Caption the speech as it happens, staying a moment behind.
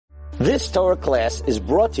This Torah class is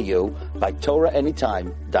brought to you by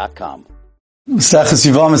TorahAnytime.com. Sechus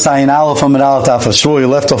Yivamis Ayin Aleph Amid Aleph Tafashur. You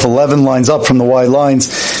left off 11 lines up from the white lines.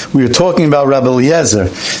 We were talking about Rabbi Eliezer,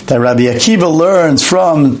 that Rabbi Akiva learns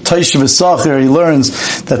from Taishav Yisachar. He learns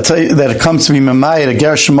that it comes to be Memayed, a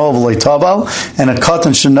ger shemo v'lo tabal, and a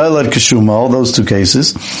katan shenoiled k'shuma, all those two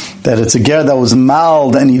cases. That it's a ger that was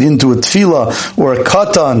mauled and he didn't do a tefillah, or a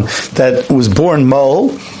katan that was born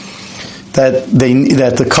mole. That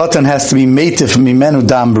the katan has to be meitif mimenu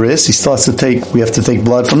dam bris. He starts to we have to take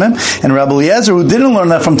blood from him. And Rabbi Eliezer, who didn't learn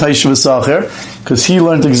that from Taishav Yisachar, because he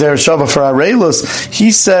learned the Gzer Shava for Arelus,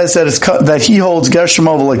 he says that he holds ger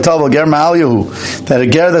shemo v'lo tabal, ger ma'alyahu, that a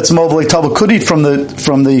ger that's mo v'lo tabal could eat from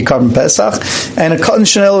the carbon pesach, and a katan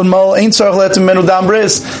shenel and mol ain't tzarich le'etim mimenu dam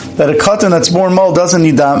bris, that a katan that's born mol doesn't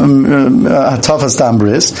need tafas dam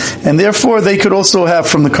bris, and therefore they could also have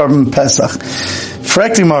from the carbon pesach.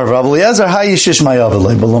 Frekti Mar, Rabbi Eliezer, Hayishish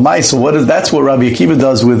Mayavalei. But Lamaisa, that's what Rabbi Akiva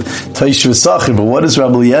does with Taishav Yisachar. But what does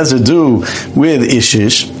Rabbi Eliezer do with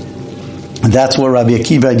Ishish? And that's what Rabbi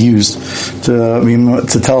Akiva had used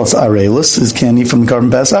to tell us Arelus is candy from the carbon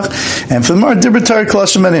pesach. And for the Mar Dibber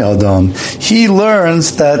Klashim Adam, he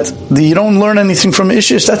learns that you don't learn anything from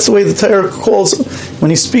Ishish. That's the way the Torah calls when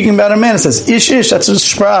he's speaking about a man. It says Ishish. That's the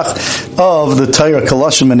sprach of the Torah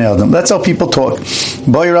Klashim Adam. That's how people talk.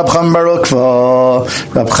 Boy Rab Cham Baruch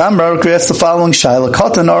asks the following shaila: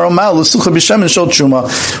 Katan Aral Mal L'Sucha B'Shem and Shol Truma.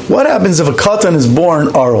 What happens if a katan is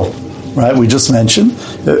born Aral? Right, we just mentioned.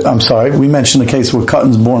 We mentioned the case where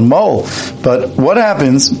katan's born mole. But what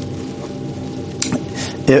happens?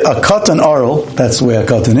 A katan aral, that's the way a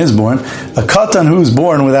katan is born. A katan who's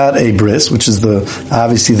born without a bris, which is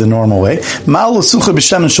obviously the normal way. Ma'al l'sucha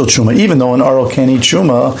b'shemen shel truma. Even though an aral can't eat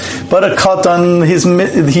truma, but a katan, he's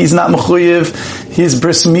not mechuyev. His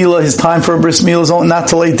bris milah, his time for a bris milah is not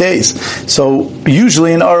till 8 days. So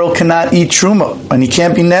usually an aral cannot eat truma, and he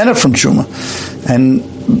can't be nana from truma. And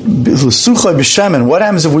what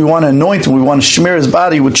happens if we want to anoint him, we want to smear his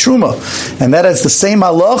body with truma? And that is the same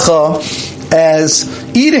halacha as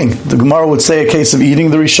eating. The Gemara would say a case of eating,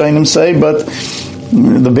 the Rishonim say, but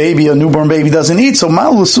the baby, a newborn baby, doesn't eat. So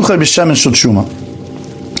ma'al l'sucha b'shemen shel truma.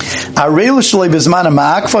 Arela shalei b'zmana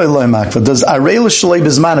ma'akva eloi ma'akva. Does arela shalei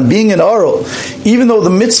b'zmana, being an aral, even though the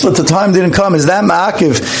mitzvah at the time didn't come, is that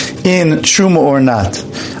ma'akiv in truma or not?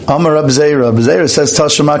 Amar Rab Zeira says,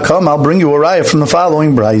 Tashema come, I'll bring you a raya from the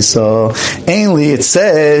following brayso. Ainly it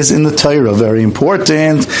says in the Torah, very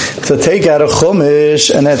important, to take out a chumash,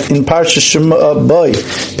 and in Parsha Shema Boy,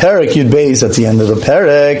 Perek Yud Beis, at the end of the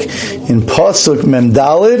Perek, in Pasuk Mem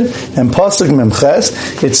Dalid and Pasuk Mem Ches,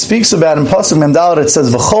 it speaks about, in Pasuk Mem Dalid, it says,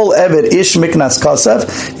 V'chol Eved Ish Miknas Kasev,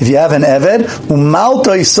 if you have an Eved, Umal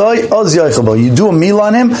Toisoi Oz Yoichabal, you do a meal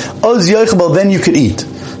on him, Oz Yoichabal, then you could eat.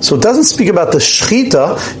 So it doesn't speak about the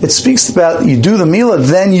shechita, it speaks about you do the milah,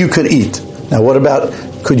 then you could eat. Now what about,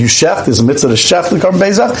 could you shech? There's a mitzvah to shech the carbon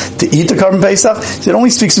pesach, to eat the carbon pesach. So it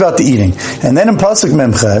only speaks about the eating. And then in Pasuk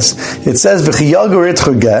Memches, it says, V'chiyagur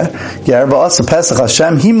itchu ger ba'asa pesach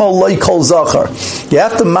Hashem, himo loy kol zachar. You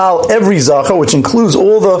have to mal every zachar, which includes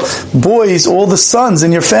all the boys, all the sons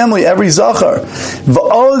in your family, every zachar.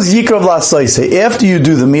 V'oz yikrav lasoise. After you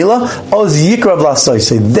do the milah, oz yikrav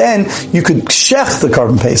lasoise. Then you could shech the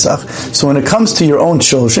carbon pesach. So when it comes to your own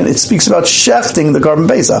children, it speaks about shechting the carbon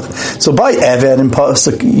pesach. So by Eved in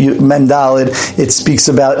Pasuk Mendalid, it speaks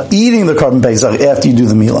about eating the carbon pesach after you do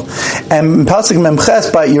the milah. And in Pasuk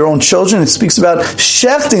Memches, by your own children, it speaks about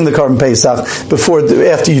shechting the carbon pesach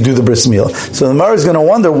after you do the bris milah. So the Gemara is going to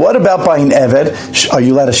wonder, what about by an Eved? Are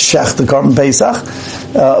you allowed to shech the carbon pesach?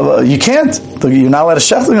 You can't. You're not allowed to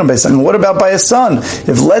shech the carbon pesach. And what about by a son?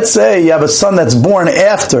 If, let's say, you have a son that's born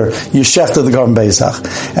after you shechted the carbon pesach,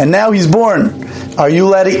 and now he's born, are you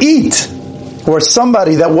allowed to eat? Or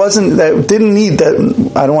somebody that didn't need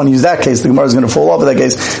that, I don't want to use that case, the Gemara is going to fall off of that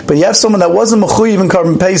case, but you have someone that wasn't mechuyev in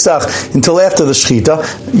carbon pesach until after the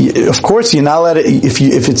shechita, of course you're not allowed to,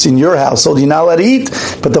 if it's in your household, you're not allowed to eat,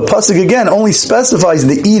 but the pasuk again only specifies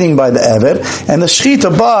the eating by the Eved, and the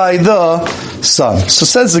shechita by the son. So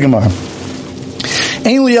says the Gemara,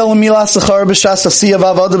 when the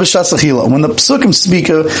psukim speak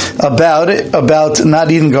about not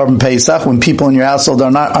eating carbon pesach, when people in your household are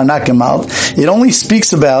not gemalt, it only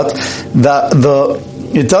speaks about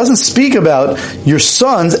it doesn't speak about your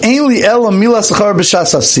sons. It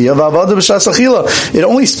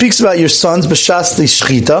only speaks about your sons b'shas the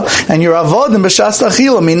shchita and your avodim b'shas the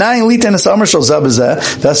achila.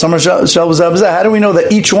 How do we know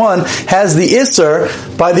that each one has the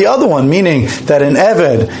isser by the other one? Meaning that an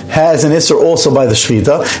Eved has an isser also by the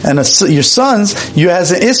shchita, and your sons, you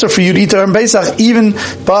has an isser for you to eat the Pesach even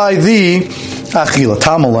by the achila.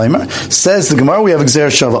 Talmud says the Gemara, we have Gzeira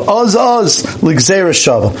Shava. Oz l'Gzeira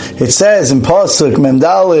Shava. It says in Pasuk Mem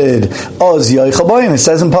Dalid, Oz Yoichal Boyin. It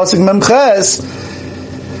says in Pasuk Mem Ches,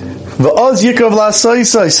 V'oz Yikav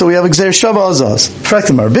L'Asoisai. So we have Gzeira Shava Oz.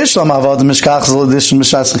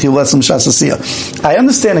 I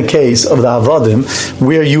understand a case of the Avadim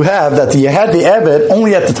where you have that you had the Eved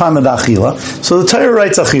only at the time of the Achila. So the Torah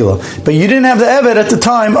writes Achila, but you didn't have the Eved at the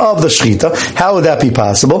time of the Shechita. How would that be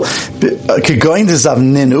possible? Going to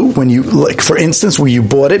Zavninu, when you, like for instance, where you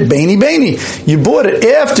bought it, Beini, you bought it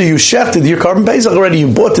after you shechted your carbon pesach already. You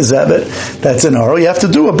bought this Eved that's an Aro. You have to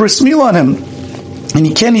do a bris milah on him. And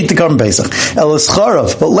you can't eat the carbon pesach.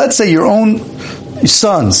 But let's say your own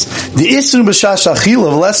sons. The Isru b'shas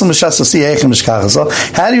achila v'lesem b'shas asiyah echem mishkachasa.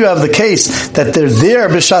 How do you have the case that they're there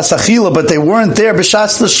b'shas achila, but they weren't there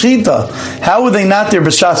b'shas l'shchita? How were they not there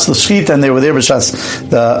b'shas l'shchita and they were there b'shas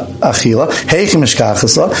the achila? Echem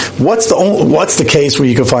mishkachasa. What's the case where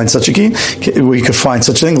you could find such a key? Where you could find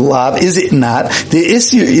such a thing? Lav, is it not? The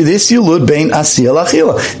Isru lud bein asiyah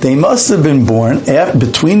l'achila. They must have been born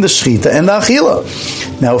between the shchita and the achila.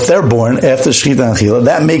 Now, if they're born after shchita and achila,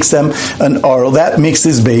 that makes them an aral. That makes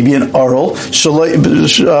this baby an aral,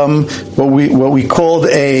 what we called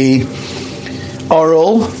a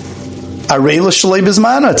aral, Areila Shalei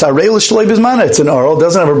Bizmana. It's Areila Shalei Bizmana. It's an aral. It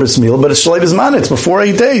doesn't have a bris milah, but it's Shalei Bizmana. It's before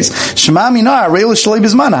 8 days. Shema Mina Areila Shalei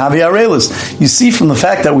Bizmana. Havi Areilas. You see from the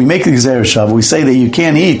fact that we make the Gzeira Shava, we say that you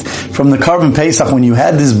can't eat from the carbon pesach when you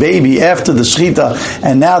had this baby after the shechita,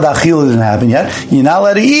 and now the achila didn't happen yet. You're not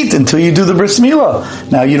allowed to eat until you do the bris milah.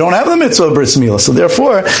 Now you don't have the mitzvah of bris milah, so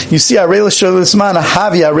therefore you see Areila Shalei Bizmana.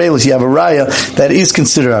 Havi Areilas. You have a raya that is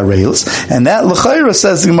considered Areilas, and that l'chayra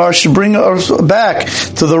says the Gemara should bring us back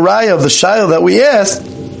to the raya of the Shaila that we asked,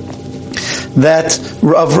 that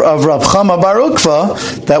of Rav Chama Bar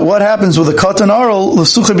Ukva, that what happens with a katan aral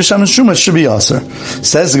l'suche b'shem shuma should be aser.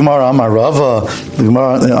 Says the Gemara Amar Rava. The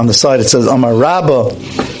Gemara on the side it says Amar Rabba,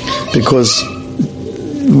 because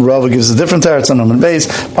Rava gives a different teretz on Amar Beis.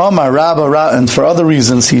 Amar Rabba, and for other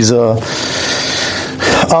reasons he's a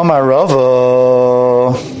Amar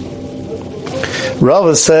Rava.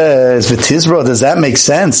 Rava says, "V'tizra." Does that make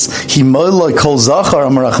sense? He moiloi kol zachar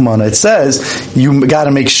amarachmana. It says you got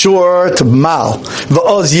to make sure to mal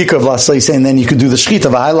v'oz yikav lasayis, and then you could do the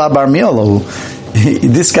shchita v'hayla bar mialahu.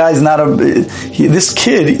 This guy's not this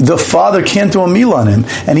kid, the father can't do a meal on him.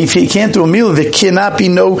 And if he can't do a meal, there cannot be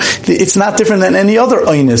it's not different than any other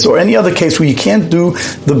oinus or any other case where you can't do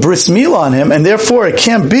the bris meal on him, and therefore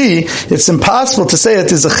it's impossible to say that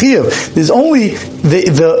there's a chiyuv. There's only the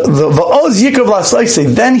va'oz yikav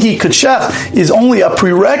l'asayse, then he could shech, is only a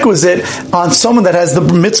prerequisite on someone that has the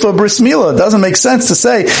mitzvah bris milah. It doesn't make sense to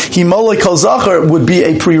say he molei kol zachar would be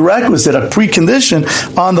a prerequisite, a precondition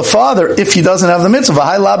on the father if he doesn't have the mitzvah.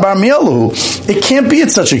 It can't be in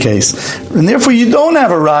such a case, and therefore you don't have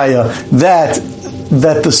a raya that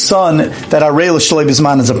the son, that Areila Shalei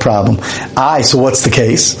Bizman is a problem. So what's the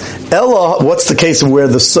case? Ella, what's the case of where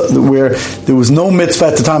there was no mitzvah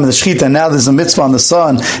at the time of the shechita, and now there's a mitzvah on the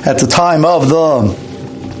son at the time of the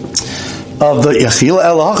yachila?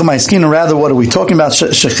 Ella hachmaiskin, rather, what are we talking about?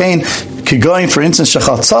 Shechein kigoyin, for instance,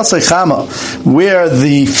 shechatzasei chama, where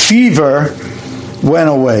the fever went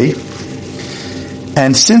away.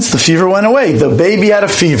 And since the fever went away, the baby had a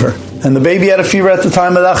fever. And the baby had a fever at the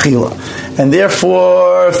time of the achila. And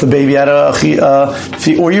therefore, if the baby had a fever,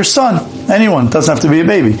 or your son, anyone, it doesn't have to be a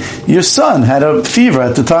baby. Your son had a fever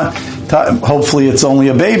at the time. Hopefully it's only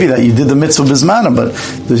a baby that you did the mitzvah bizmana, but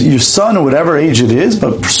your son, or whatever age it is,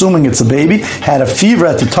 but presuming it's a baby, had a fever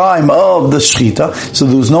at the time of the shechita, so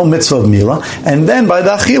there was no mitzvah of milah, and then by the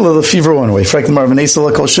achila, the fever went away.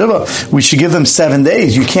 We should give them 7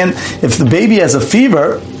 days. You can't, if the baby has a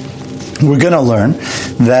fever, we're going to learn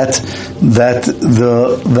that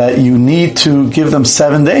you need to give them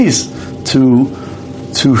 7 days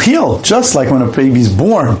to heal. Just like when a baby's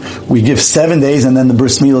born, we give 7 days and then the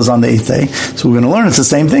bris milah is on the 8th day. So we're going to learn it's the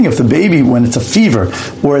same thing. If the baby, when it's a fever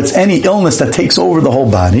or it's any illness that takes over the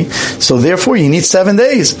whole body, so therefore you need 7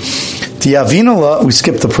 days. Diavinala, we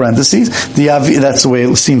skipped the parentheses. That's the way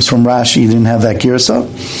it seems from Rashi. He didn't have that girsa.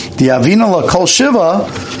 Diavinala kol shiva.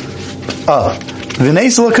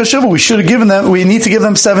 We should have given them, we need to give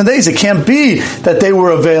them 7 days. It can't be that they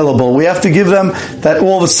were available. We have to give them that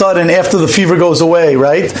all of a sudden after the fever goes away,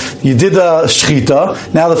 right? You did the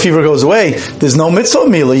shechita, now the fever goes away. There's no mitzvah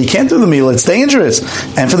milah. You can't do the milah. It's dangerous.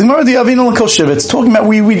 And for the Gemara, the Avinu l'kol shiva, it's talking about,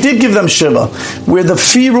 we did give them shiva, where the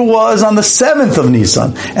fever was on the 7th of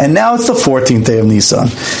Nisan, and now it's the 14th day of Nisan.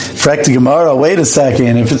 Frak the Gemara, wait a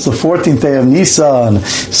second, if it's the 14th day of Nisan,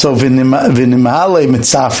 so v'nimale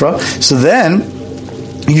mitzafra, so then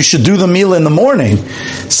you should do the meal in the morning,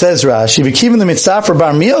 says Rashi. V'kivin the mitzafer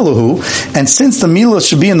bar mialuhu, and since the meal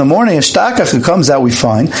should be in the morning, ashtakach, it comes out, we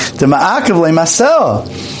find the ma'akev le'masel,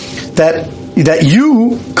 that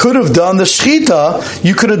you could have done the shchita,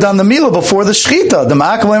 you could have done the meal before the shchita. The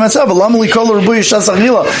ma'akev le'masel, v'lam likol rubuy shas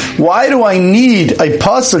achila. Why do I need a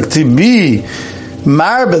pasuk to be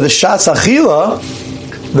marbe the shas achila?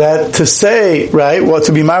 That to say, right,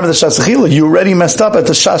 to be married the Shas Achila, you already messed up at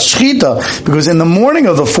the Shas Shchita, because in the morning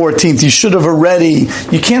of the 14th, you should have already,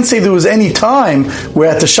 you can't say there was any time where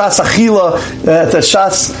at the Shas Achila, at the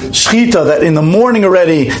Shas Shchita, that in the morning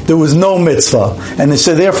already, there was no mitzvah. And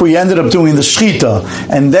so therefore you ended up doing the Shchita.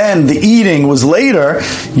 And then the eating was later,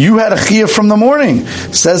 you had a chiyuv from the morning.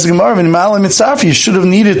 Says Gemara, you should have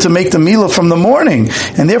needed to make the milah from the morning.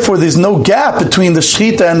 And therefore there's no gap between the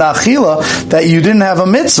Shchita and the Achila that you didn't have a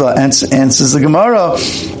mitzvah. And says the Gemara,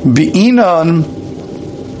 Be'inan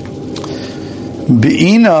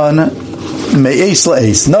me'es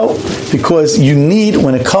la'es. No, because you need,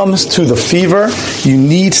 when it comes to the fever, you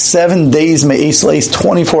need 7 days me'es la'es,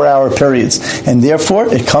 24-hour periods. And therefore,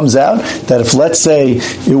 it comes out that if, let's say,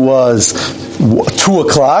 it was 2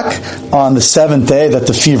 o'clock on the 7th day that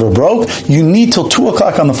the fever broke, you need till 2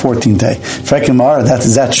 o'clock on the 14th day.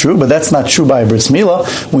 Is that true? But that's not true by a bris milah.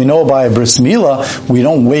 We know by a bris milah, we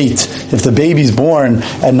don't wait. If the baby's born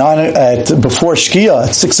before shkia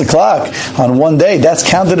at 6 o'clock on one day, that's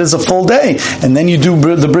counted as a full day. And then you do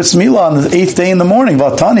the bris milah on the 8th day in the morning.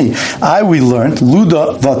 Vatani, we learned,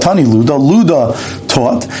 Luda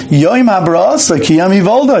taught, Yoim habra'asa kiyam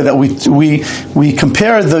yivoldai, that we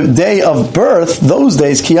compare the day of birth, those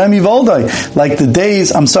days, kiyam yivoldai, like the days,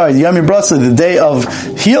 the Yom Brasa, the day of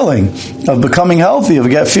healing, of becoming healthy, of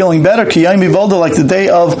feeling better, kiyam yivoldai, like the day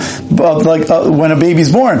of when a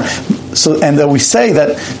baby's born. So, and that we say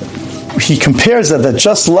that he compares that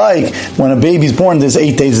just like when a baby's born, there's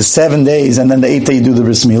 8 days, there's 7 days, and then the 8th day you do the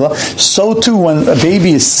bris milah. So too, when a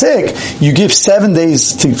baby is sick, you give 7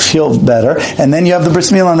 days to feel better, and then you have the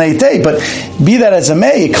bris milah on the 8th day. But be that as it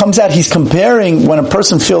may, it comes out he's comparing when a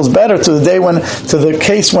person feels better to the day to the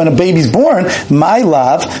case when a baby's born. My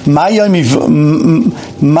love,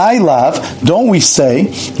 don't we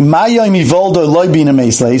say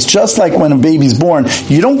just like when a baby's born,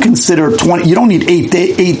 you don't consider 20. You don't need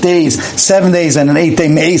 8 days. 7 days and an 8 day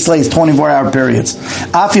me'es leis, 24-hour periods.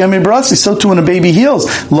 So too when a baby heals,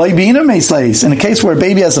 in a case where a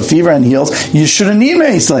baby has a fever and heals, you shouldn't need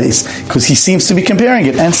me'es leis, because he seems to be comparing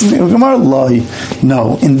it. And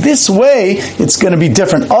no, in this way it's going to be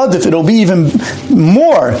different. It'll be even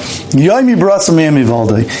more. It's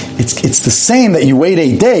the same that you wait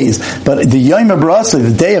 8 days, but the Yom HaBrasa,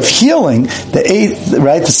 the day of healing,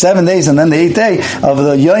 the 7 days and then the 8th day of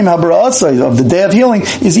the Yom HaBrasa, of the day of healing,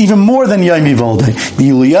 is even more than Yom Yivoldei. The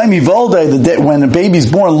Yom Yivoldei, the day when a baby's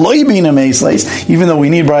born, loibina me'es leis, even though we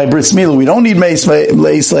need by bris milah, we don't need me'es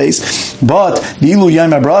leis, but the Ilu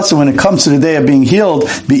Yom HaBrasa, when it comes to the day of being healed,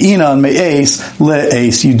 be'inan me'es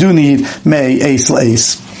leis, you do need me'es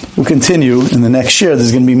leis. We'll continue in the next year.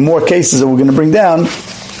 There's going to be more cases that we're going to bring down,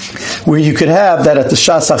 where you could have that at the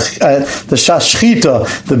Shas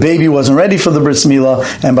Shchita, the baby wasn't ready for the bris milah,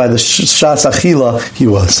 and by the Shas Achila, he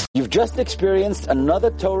was. You've just experienced another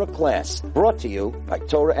Torah class brought to you by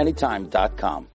TorahAnytime.com.